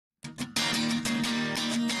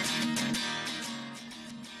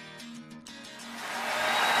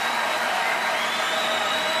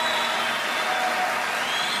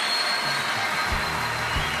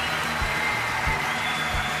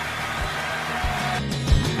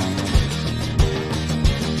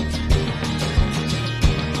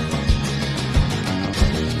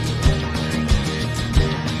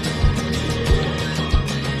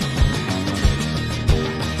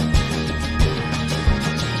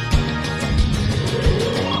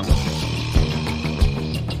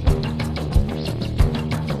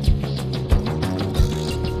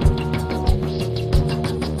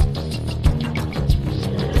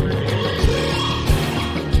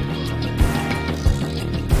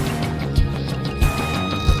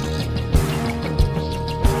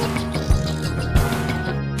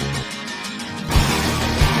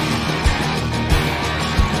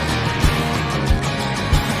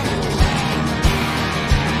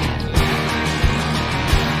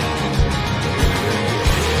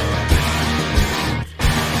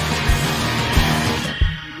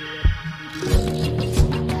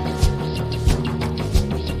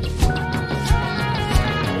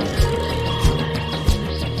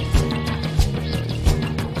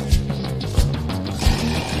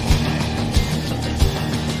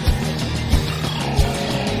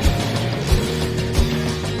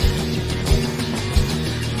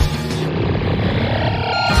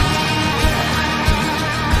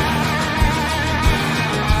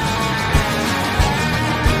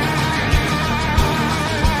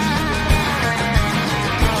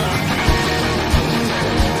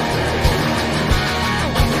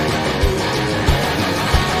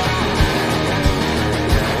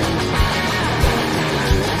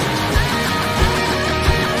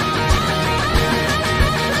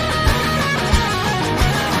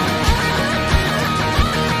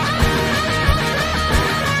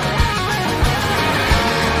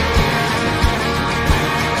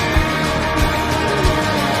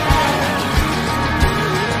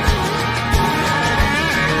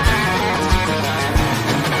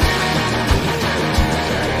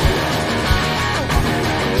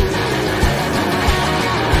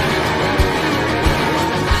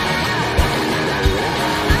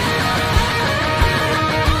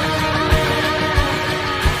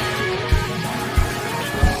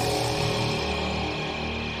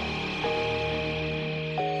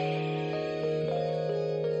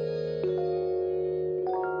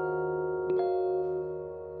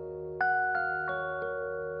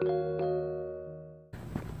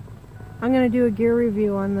I'm going to do a gear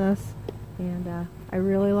review on this, and I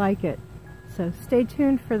really like it. So stay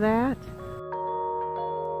tuned for that.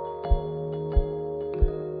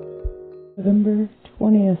 November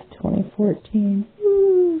 20th, 2014.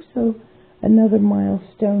 Woo! So another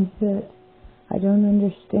milestone hit. I don't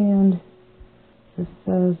understand. This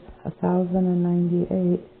says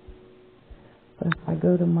 1,098. But if I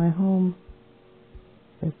go to my home,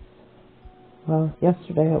 it's, well,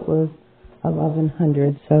 yesterday it was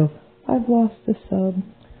 1,100. So I've lost a sub.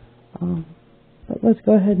 But let's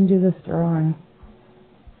go ahead and do this drawing.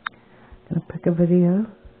 I'm going to pick a video.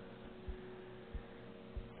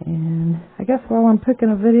 And I guess while I'm picking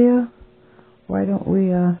a video, why don't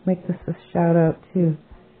we make this a shout out too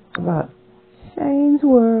about Shane's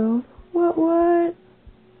World. What?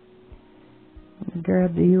 Let me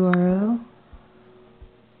grab the URL.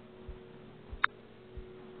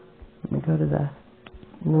 Let me go to the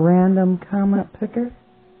random comment picker.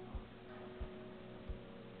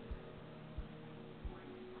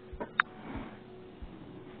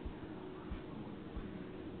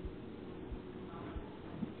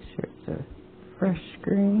 Fresh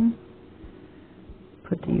screen.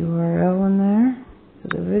 Put the URL in there for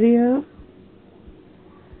the video.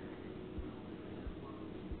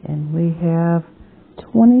 And we have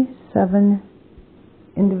 27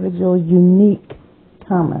 individual unique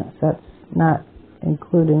comments. That's not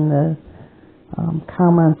including the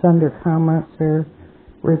comments under comments or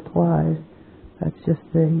replies. That's just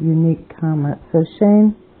the unique comments. So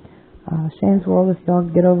Shane's World, if y'all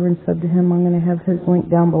get over and sub to him, I'm going to have his link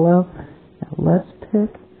down below. Now let's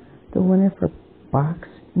pick the winner for box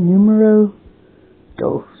numero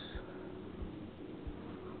dos.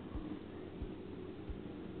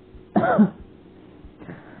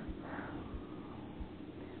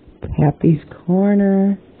 Pappy's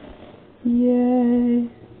Corner. Yay!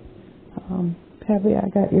 Pappy, I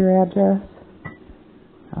got your address.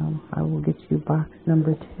 I will get you box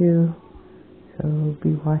number 2. So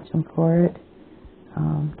be watching for it.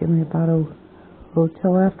 Give me about a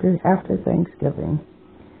hotel after Thanksgiving.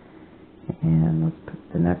 And let's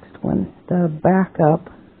pick the next one. The backup,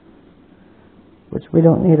 which we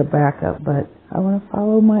don't need a backup, but I want to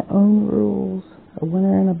follow my own rules. A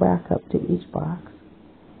winner and a backup to each box.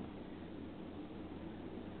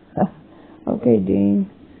 Okay, Dean,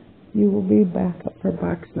 you will be backup for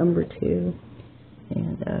box number 2.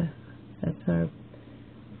 And that's our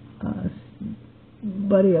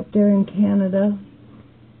buddy up there in Canada.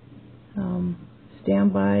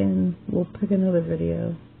 Stand by and we'll pick another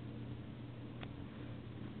video.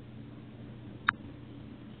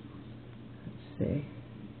 Let's see.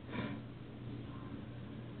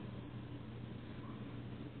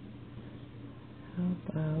 How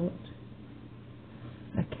about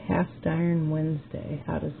a cast iron Wednesday?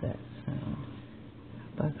 How does that sound?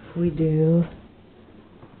 How about if we do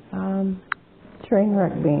train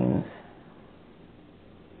wreck beans?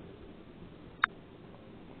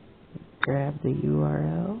 Grab the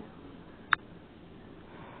URL.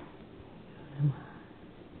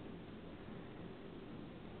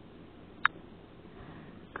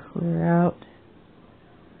 Clear out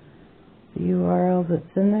the URL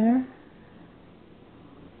that's in there.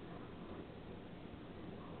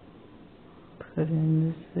 Put in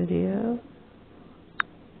this video.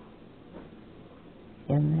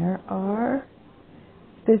 And there are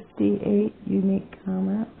 58 unique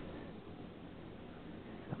comments.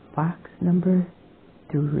 Box number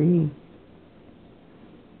 3.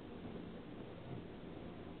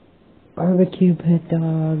 Barbecue pit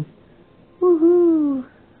dog. Woohoo!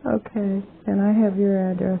 Okay, and I have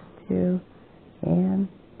your address too. And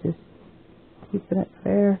just keeping it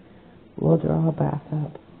fair, we'll draw a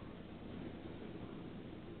backup.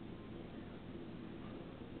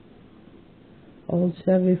 Old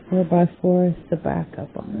Chevy 4x4 is the backup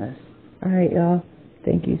on this. Alright, y'all.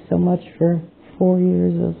 Thank you so much for 4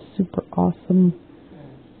 years of super awesome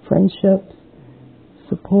friendships,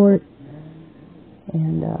 support,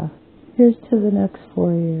 and here's to the next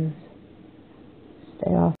 4 years.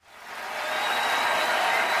 Stay off.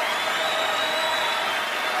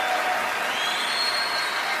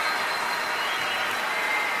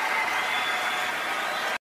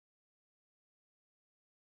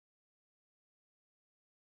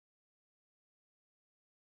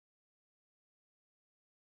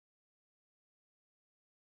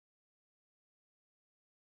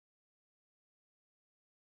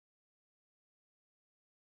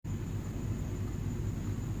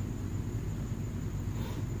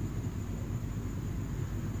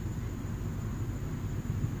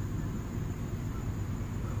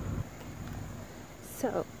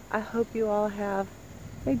 So, I hope you all have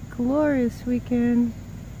a glorious weekend.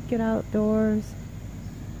 get outdoors,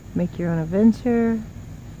 make your own adventure,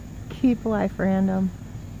 keep life random,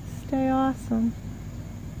 stay awesome.